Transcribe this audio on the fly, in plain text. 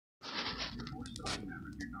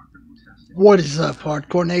What is up,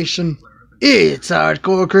 Hardcore Nation? It's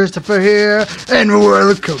Hardcore Christopher here, and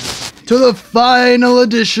welcome to the final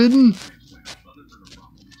edition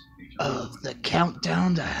of the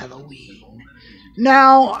Countdown to Halloween.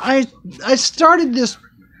 Now, I started this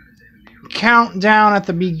countdown at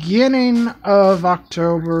the beginning of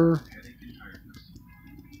October,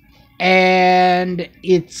 and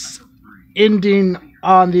it's ending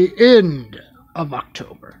on the end of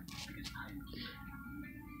October.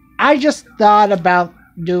 I just thought about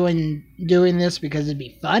doing this because it'd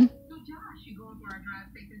be fun.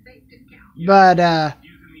 But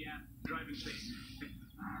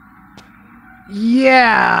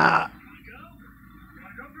yeah,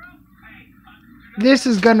 this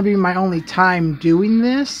is going to be my only time doing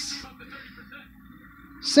this,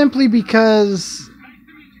 simply because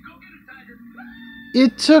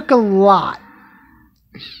it took a lot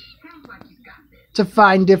to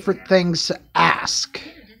find different things to ask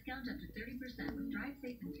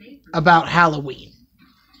about Halloween.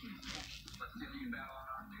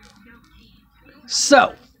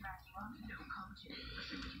 So,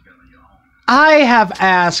 I have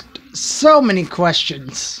asked so many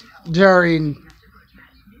questions during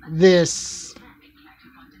this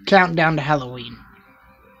countdown to Halloween.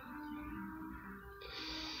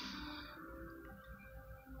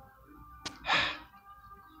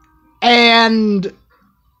 And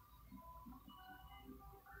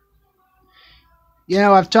you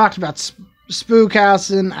know, I've talked about spook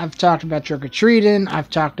housing, I've talked about trick-or-treating, I've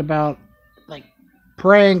talked about, like,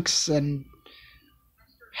 pranks and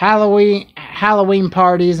Halloween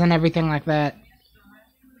parties and everything like that.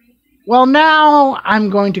 Well, now I'm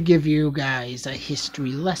going to give you guys a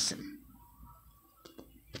history lesson.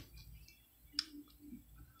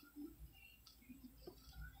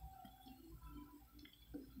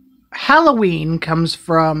 Halloween comes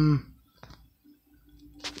from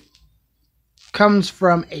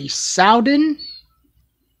a Sowden,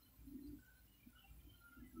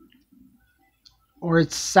 or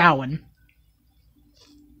it's Samhain.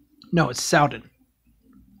 No, it's Sowden.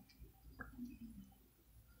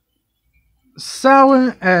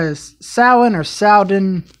 Samhain or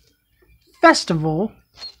Sowden festival,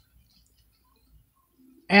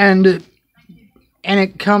 and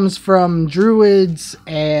it comes from Druids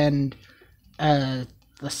and the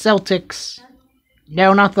Celtics.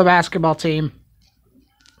 No, not the basketball team.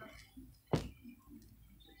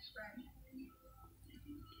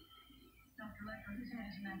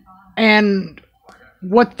 And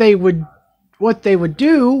what they would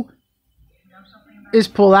do is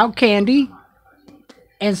pull out candy,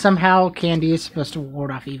 and somehow candy is supposed to ward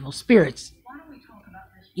off evil spirits.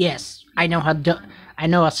 Yes, I know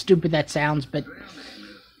how stupid that sounds, but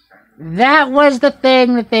that was the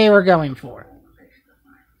thing that they were going for.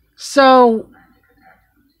 So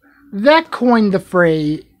that coined the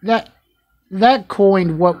phrase, that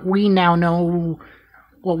coined what we now know,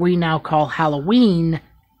 what we now call Halloween,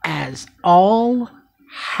 as All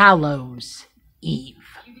Hallows Eve.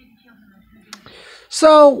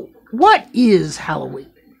 So, what is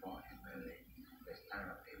Halloween?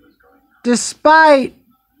 Despite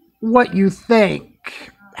what you think,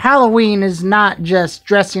 Halloween is not just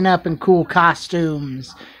dressing up in cool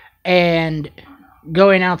costumes and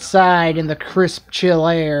going outside in the crisp, chill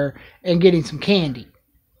air and getting some candy.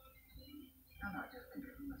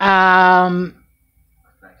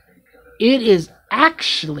 It is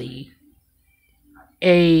actually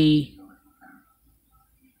a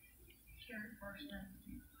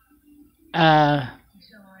how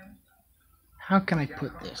can I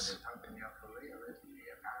put this?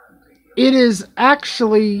 It is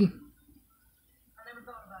actually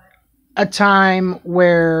a time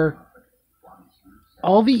where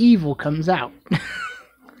all the evil comes out.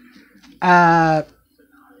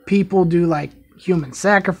 People do, like, human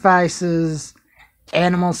sacrifices,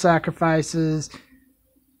 animal sacrifices.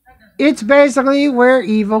 It's basically where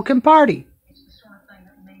evil can party.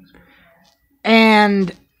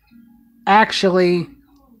 And actually,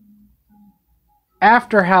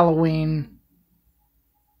 after Halloween,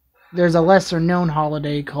 there's a lesser known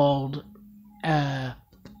holiday called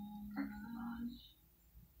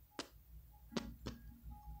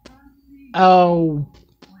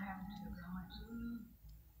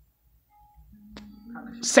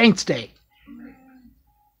Saints Day.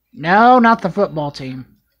 No, not the football team.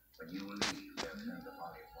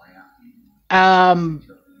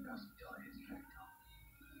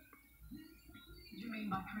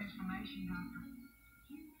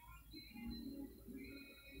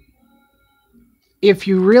 If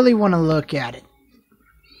you really want to look at it,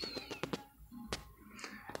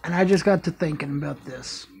 and I just got to thinking about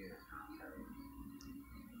this,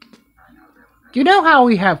 You know how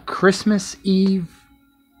we have Christmas Eve,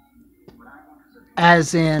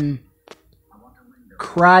 as in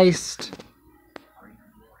Christ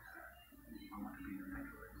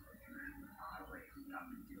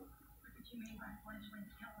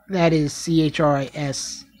that is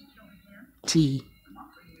Christ,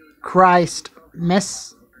 Christ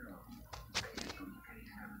mess.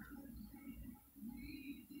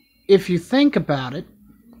 If you think about it,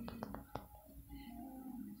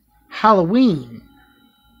 Halloween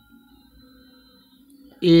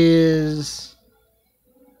is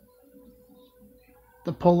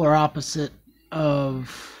the polar opposite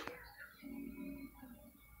of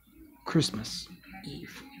Christmas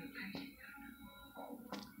Eve.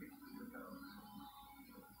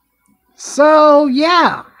 So,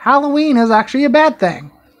 yeah, Halloween is actually a bad thing.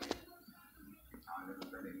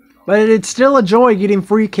 But it's still a joy getting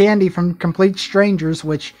free candy from complete strangers,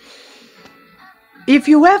 which, if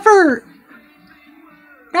you ever...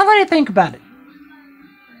 Now that I think about it,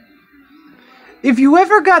 if you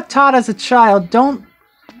ever got taught as a child, don't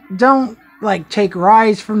like take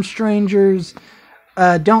rides from strangers,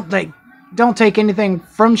 don't take anything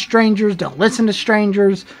from strangers, don't listen to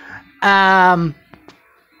strangers.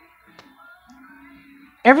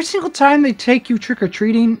 Every single time they take you trick or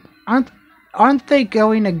treating, aren't they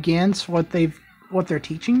going against what they're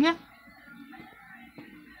teaching you?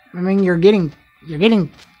 I mean, you're getting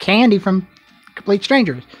candy from complete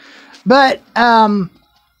strangers, but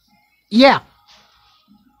yeah.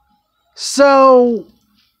 So,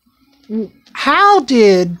 how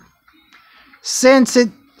did since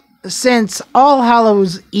All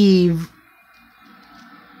Hallows Eve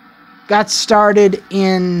got started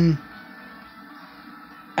in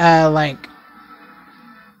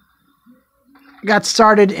got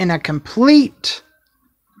started in a complete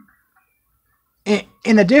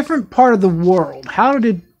in a different part of the world. How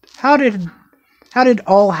did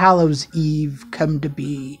All Hallows Eve come to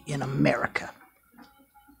be in America?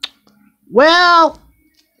 Well,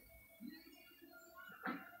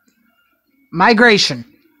 migration.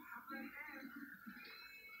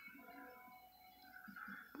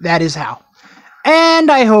 That is how. And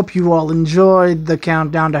I hope you all enjoyed the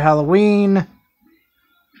countdown to Halloween.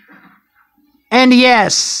 And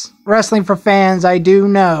yes, wrestling for fans, I do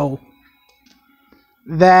know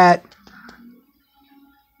that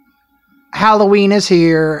Halloween is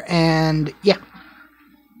here, and yeah.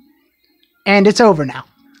 And it's over now.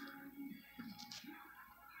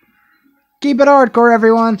 Keep it hardcore,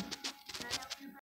 everyone.